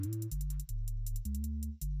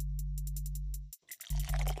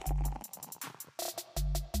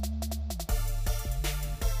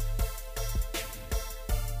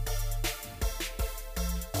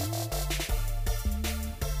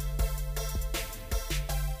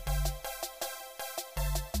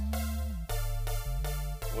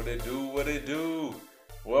What it do, what it do?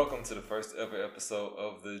 Welcome to the first ever episode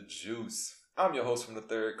of The Juice. I'm your host from the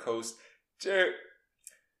Third Coast, Jared.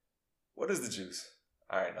 What is The Juice?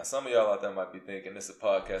 Alright, now some of y'all out there might be thinking this is a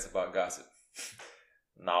podcast about gossip.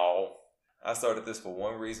 No. I started this for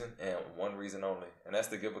one reason and one reason only, and that's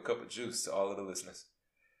to give a cup of juice to all of the listeners.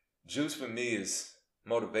 Juice for me is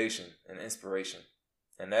motivation and inspiration,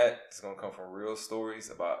 and that is going to come from real stories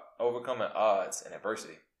about overcoming odds and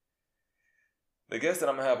adversity. The guests that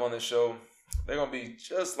I'm going to have on this show, they're going to be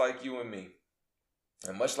just like you and me.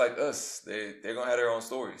 And much like us, they're going to have their own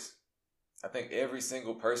stories. I think every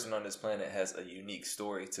single person on this planet has a unique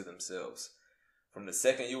story to themselves. From the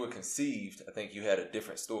second you were conceived, I think you had a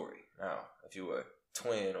different story. Now, if you were a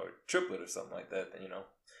twin or triplet or something like that, then,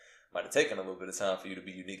 might have taken a little bit of time for you to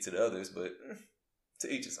be unique to the others, but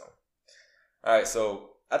to each his own. All right, so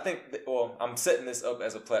I think, I'm setting this up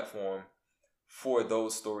as a platform for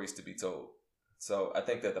those stories to be told. So I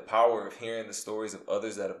think that the power of hearing the stories of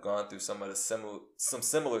others that have gone through some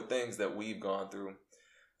similar things that we've gone through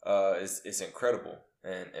is incredible.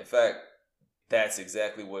 And in fact, that's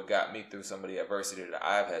exactly what got me through some of the adversity that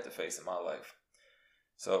I've had to face in my life.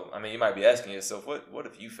 So, you might be asking yourself, what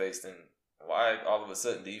have you faced and why all of a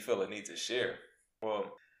sudden do you feel a need to share?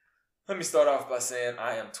 Well, let me start off by saying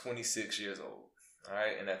I am 26 years old. All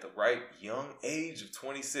right. And at the right young age of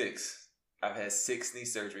 26, I've had 6 knee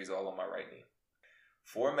surgeries all on my right knee.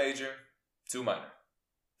 4 major, 2 minor.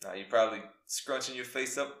 Now, you're probably scrunching your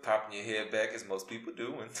face up, popping your head back, as most people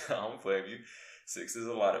do, and I don't blame you. 6 is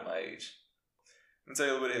a lot at my age. Let me tell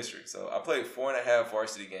you a little bit of history. So, I played 4.5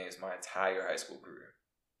 varsity games my entire high school career.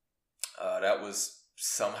 That was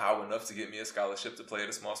somehow enough to get me a scholarship to play at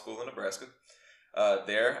a small school in Nebraska.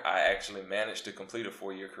 There, I actually managed to complete a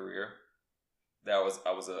 4-year career. I was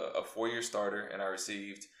a 4-year starter, and I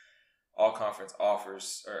received all conference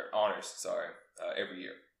honors, every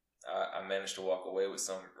year. I managed to walk away with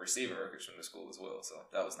some receiving records from the school as well, so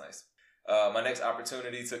that was nice. My next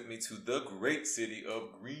opportunity took me to the great city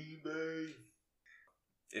of Green Bay.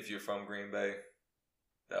 If you're from Green Bay,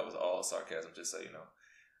 that was all sarcasm, just so you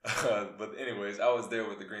know. But anyways, I was there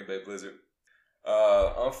with the Green Bay Blizzard.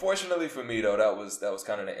 Unfortunately for me, though, that was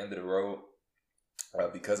kind of the end of the road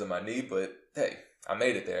because of my knee, but hey, I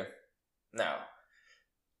made it there. Now,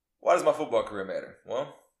 why does my football career matter?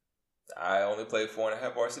 Well, I only played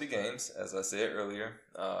 4.5 varsity games, as I said earlier,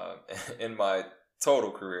 in my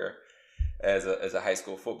total career as a high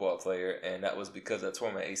school football player, and that was because I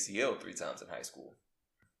tore my ACL 3 times in high school.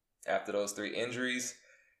 After those 3 injuries,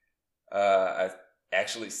 I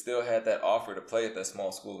actually still had that offer to play at that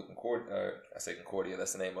small school in Concordia,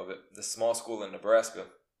 that's the name of it, the small school in Nebraska,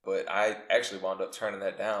 but I actually wound up turning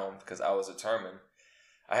that down because I was determined.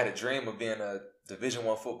 I had a dream of being a Division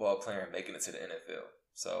I football player and making it to the NFL.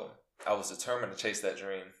 So I was determined to chase that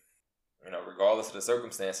dream. Regardless of the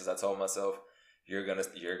circumstances, I told myself, you're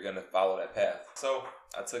gonna follow that path. So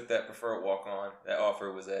I took that preferred walk-on. That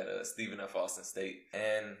offer was at Stephen F. Austin State.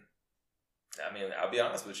 And I'll be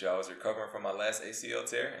honest with you, I was recovering from my last ACL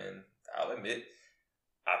tear, and I'll admit,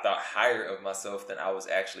 I thought higher of myself than I was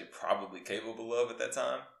actually probably capable of at that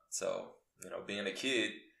time. So, being a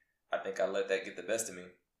kid, I think I let that get the best of me.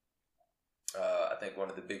 I think one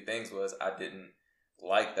of the big things was I didn't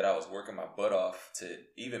like that I was working my butt off to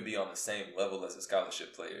even be on the same level as the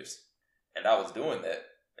scholarship players. And I was doing that,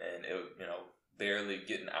 and it, barely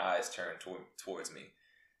getting eyes turned towards me.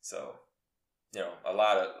 So, a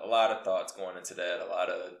lot of thoughts going into that, a lot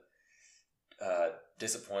of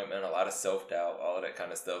disappointment, a lot of self-doubt, all of that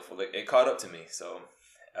kind of stuff. Well, it caught up to me. So,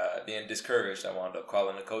 being discouraged, I wound up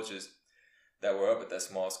calling the coaches that were up at that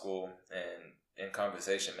small school, and in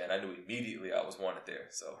conversation, man, I knew immediately I was wanted there.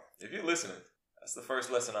 So if you're listening, that's the first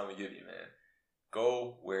lesson I'm going to give you, man.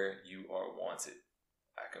 Go where you are wanted.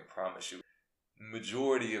 I can promise you,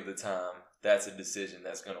 majority of the time, that's a decision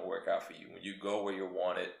that's going to work out for you. When you go where you're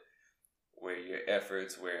wanted, where your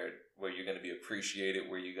efforts, where you're going to be appreciated,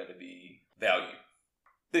 where you're going to be valued.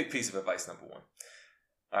 Big piece of advice, number 1.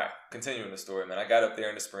 All right, continuing the story, man. I got up there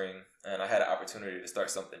in the spring, and I had an opportunity to start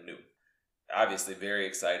something new. Obviously, very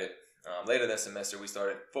excited. Later that semester, we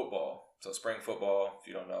started football. So spring football, if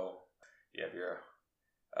you don't know, you have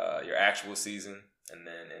your actual season, and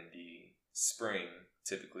then in the spring,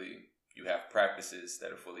 typically you have practices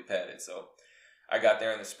that are fully padded. So I got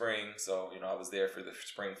there in the spring, so I was there for the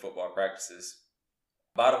spring football practices.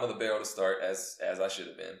 Bottom of the barrel to start, as I should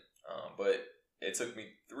have been, but it took me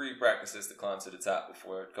 3 practices to climb to the top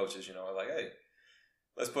before coaches, are like, hey,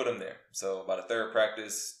 let's put him there. So about a 3rd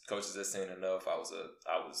practice, coaches had seen enough. I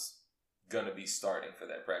was going to be starting for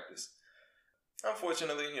that practice.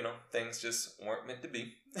 unfortunately, things just weren't meant to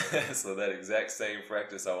be. So that exact same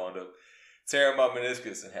practice, I wound up tearing my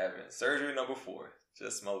meniscus and having surgery number 4.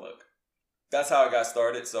 Just my luck. That's how I got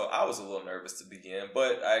started. So I was a little nervous to begin,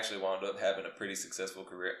 but I actually wound up having a pretty successful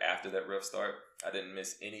career after that rough start. I didn't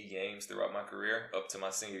miss any games throughout my career up to my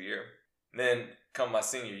senior year. And then come my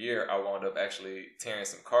senior year, I wound up actually tearing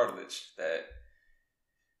some cartilage that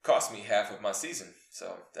cost me half of my season.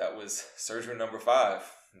 So that was surgery number 5.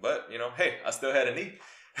 But, hey, I still had a knee.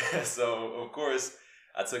 So, of course,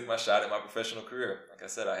 I took my shot at my professional career. Like I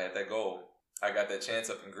said, I had that goal. I got that chance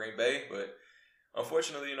up in Green Bay, but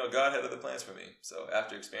unfortunately, God had other plans for me. So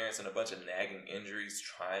after experiencing a bunch of nagging injuries,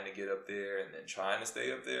 trying to get up there and then trying to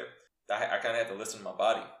stay up there, I kind of had to listen to my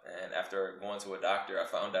body. And after going to a doctor, I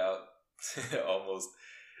found out almost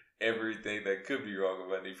everything that could be wrong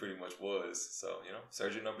with my knee pretty much was. So,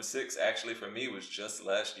 surgery number 6 actually for me was just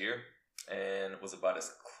last year and was about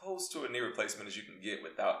as close to a knee replacement as you can get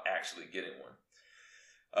without actually getting one.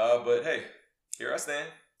 But hey, here I stand.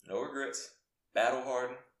 No regrets. Battle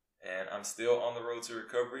hardened. And I'm still on the road to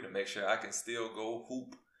recovery to make sure I can still go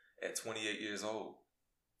hoop at 28 years old.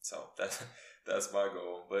 So that's my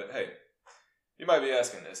goal. But hey, you might be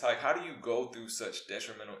asking this, like, how do you go through such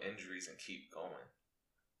detrimental injuries and keep going?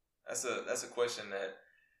 That's a question that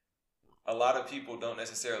a lot of people don't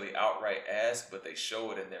necessarily outright ask, but they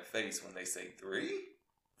show it in their face when they say 3,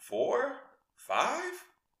 4, 5,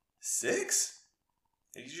 6.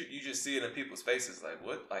 You just see it in people's faces, like,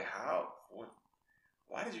 what, like, how, what?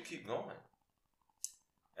 Why did you keep going?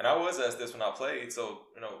 And I was asked this when I played. So,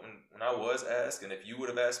 when I was asked, and if you would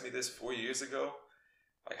have asked me this 4 years ago,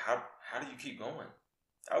 like, how do you keep going?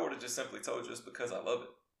 I would have just simply told you it's because I love it.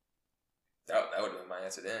 That would have been my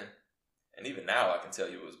answer then. And even now, I can tell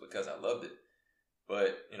you it was because I loved it.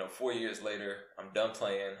 But, 4 years later, I'm done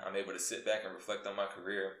playing. I'm able to sit back and reflect on my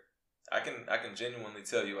career. I can genuinely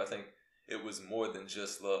tell you, I think it was more than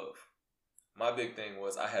just love. My big thing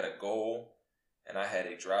was I had a goal. And I had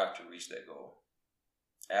a drive to reach that goal.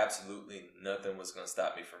 Absolutely nothing was going to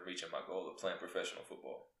stop me from reaching my goal of playing professional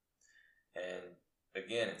football. And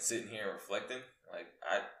again, sitting here and reflecting, like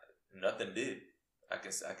nothing did. I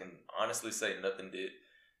can honestly say nothing did.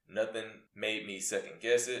 Nothing made me second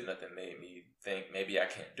guess it. Nothing made me think maybe I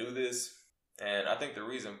can't do this. And I think the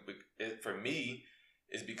reason for me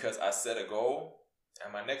is because I set a goal.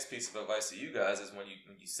 And my next piece of advice to you guys is when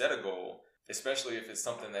you set a goal, especially if it's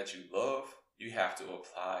something that you love, you have to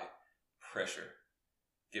apply pressure,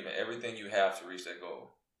 giving everything you have to reach that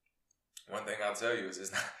goal. One thing I'll tell you is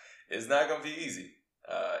it's not going to be easy,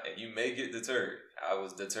 and you may get deterred. I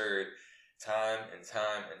was deterred time and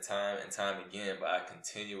time again, but I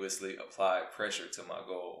continuously applied pressure to my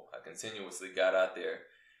goal. I continuously got out there,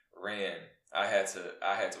 ran. I had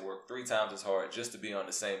to work 3 times as hard just to be on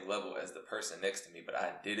the same level as the person next to me, but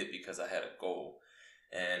I did it because I had a goal.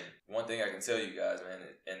 And one thing I can tell you guys, man,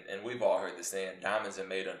 and we've all heard the saying, diamonds are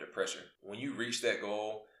made under pressure. When you reach that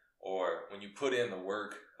goal, or when you put in the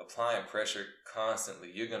work, applying pressure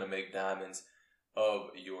constantly, you're going to make diamonds of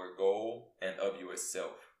your goal and of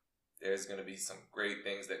yourself. There's going to be some great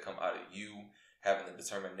things that come out of you having the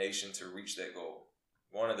determination to reach that goal.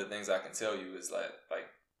 One of the things I can tell you is like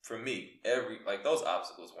for me, those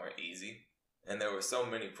obstacles weren't easy, and there were so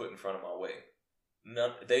many put in front of my way.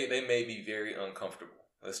 They made me very uncomfortable.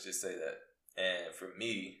 Let's just say that. And for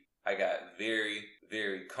me, I got very,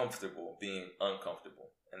 very comfortable being uncomfortable.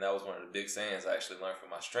 And that was one of the big sayings I actually learned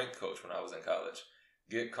from my strength coach when I was in college.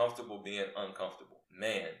 Get comfortable being uncomfortable.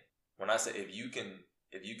 Man, when I say if you can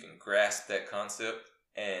grasp that concept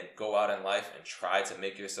and go out in life and try to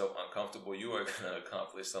make yourself uncomfortable, you are going to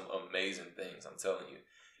accomplish some amazing things. I'm telling you.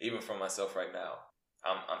 Even for myself right now,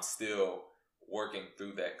 I'm still working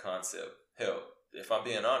through that concept. Hell, if I'm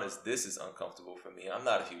being honest, this is uncomfortable for me. I'm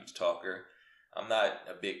not a huge talker. I'm not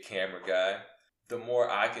a big camera guy. The more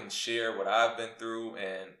I can share what I've been through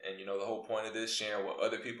and the whole point of this, sharing what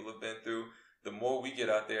other people have been through, the more we get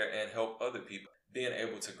out there and help other people. Being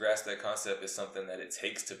able to grasp that concept is something that it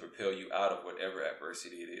takes to propel you out of whatever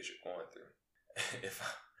adversity it is you're going through. If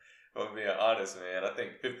I'm being honest, man, I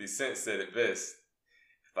think 50 Cent said it best.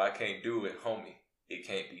 If I can't do it, homie, it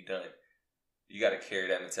can't be done. You got to carry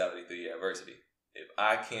that mentality through your adversity. If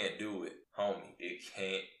I can't do it, homie, it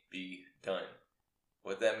can't be done.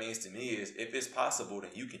 What that means to me is if it's possible,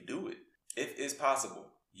 then you can do it. If it's possible,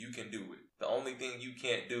 you can do it. The only thing you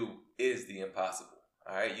can't do is the impossible.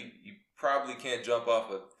 All right? You probably can't jump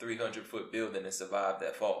off a 300-foot building and survive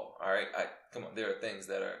that fall. All right? Come on, there are things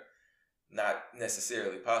that are not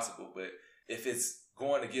necessarily possible, but if it's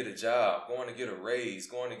going to get a job, going to get a raise,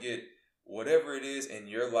 going to get whatever it is in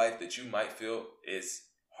your life that you might feel is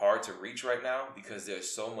hard to reach right now because there's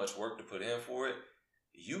so much work to put in for it,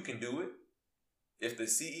 you can do it. If the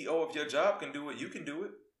CEO of your job can do it, you can do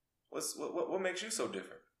it. What makes you so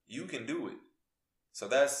different? You can do it. So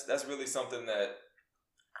that's really something that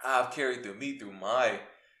I've carried through me, through my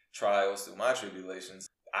trials, through my tribulations.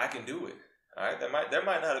 I can do it. All right. There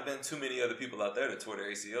might not have been too many other people out there that tore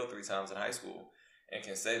their ACL 3 times in high school and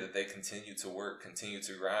can say that they continue to work, continue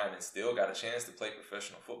to grind, and still got a chance to play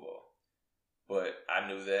professional football. But I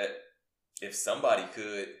knew that if somebody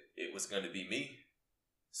could, it was going to be me.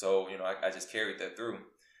 So, I just carried that through.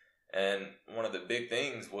 And one of the big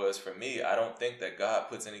things was, for me, I don't think that God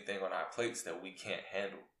puts anything on our plates that we can't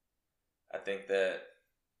handle. I think that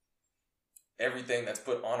everything that's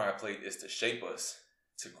put on our plate is to shape us,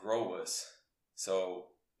 to grow us. So,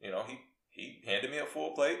 he handed me a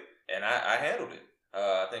full plate, and I handled it.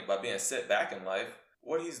 I think by being set back in life,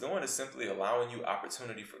 what he's doing is simply allowing you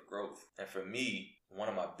opportunity for growth. And for me, one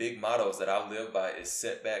of my big mottos that I live by is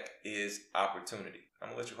setback is opportunity. I'm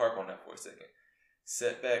going to let you harp on that for a second.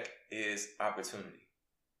 Setback is opportunity.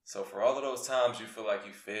 So for all of those times you feel like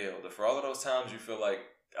you failed, or for all of those times you feel like,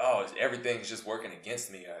 oh, everything's just working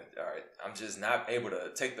against me, or I'm just not able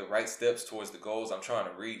to take the right steps towards the goals I'm trying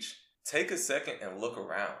to reach, take a second and look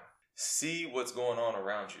around. See what's going on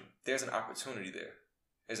around you. There's an opportunity there.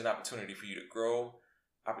 There's an opportunity for you to grow,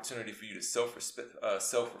 opportunity for you to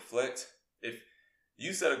self-reflect. If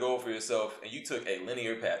you set a goal for yourself and you took a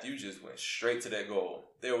linear path, you just went straight to that goal,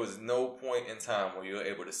 there was no point in time where you were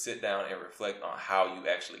able to sit down and reflect on how you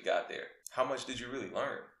actually got there. How much did you really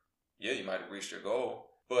learn? Yeah, you might have reached your goal,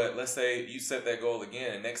 but let's say you set that goal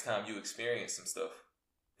again and next time you experience some stuff.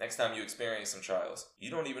 Next time you experience some trials, you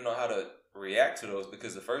don't even know how to react to those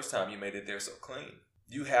because the first time you made it there so clean.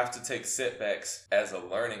 You have to take setbacks as a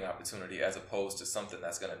learning opportunity as opposed to something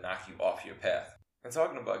that's going to knock you off your path. And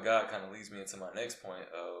talking about God kind of leads me into my next point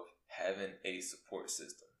of having a support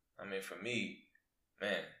system. I mean, for me,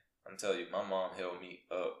 man, I'm telling you, my mom held me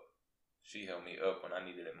up. She held me up when I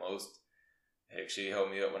needed it most. Heck, she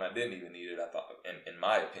held me up when I didn't even need it, I thought, in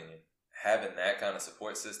my opinion. Having that kind of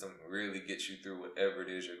support system really gets you through whatever it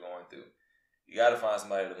is you're going through. You got to find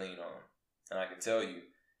somebody to lean on. And I can tell you,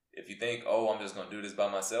 if you think, oh, I'm just going to do this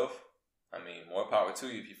by myself, I mean, more power to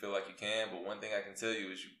you if you feel like you can. But one thing I can tell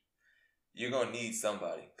you is you're going to need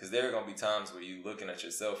somebody. Because there are going to be times where you're looking at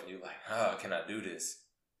yourself and you're like, can I do this?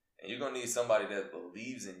 And you're going to need somebody that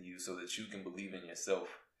believes in you so that you can believe in yourself.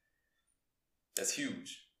 That's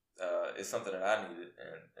huge. It's something that I needed.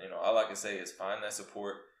 And, all I can say is find that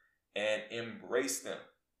support and embrace them.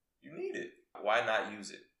 You need it. Why not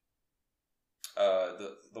use it?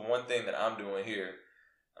 The one thing that I'm doing here,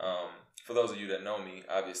 for those of you that know me,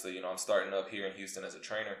 obviously, I'm starting up here in Houston as a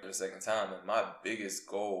trainer for the second time. And my biggest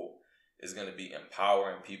goal is going to be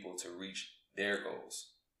empowering people to reach their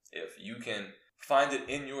goals. If you can find it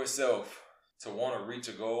in yourself to want to reach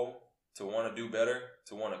a goal, to want to do better,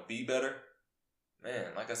 to want to be better, man,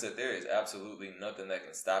 like I said, there is absolutely nothing that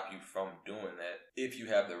can stop you from doing that if you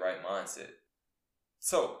have the right mindset.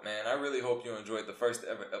 So, man, I really hope you enjoyed the first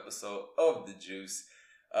ever episode of The Juice.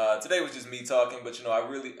 Today was just me talking, but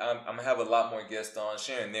I'm gonna have a lot more guests on,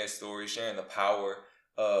 sharing their story, sharing the power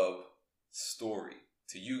of story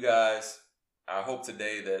to you guys. I hope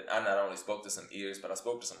today that I not only spoke to some ears, but I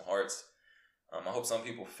spoke to some hearts. I hope some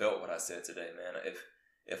people felt what I said today, man.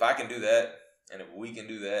 If I can do that, and if we can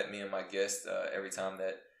do that, me and my guests, every time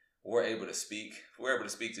that we're able to speak, if we're able to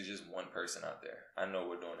speak to just one person out there, I know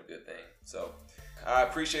we're doing a good thing. So I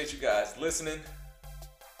appreciate you guys listening,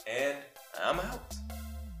 and I'm out.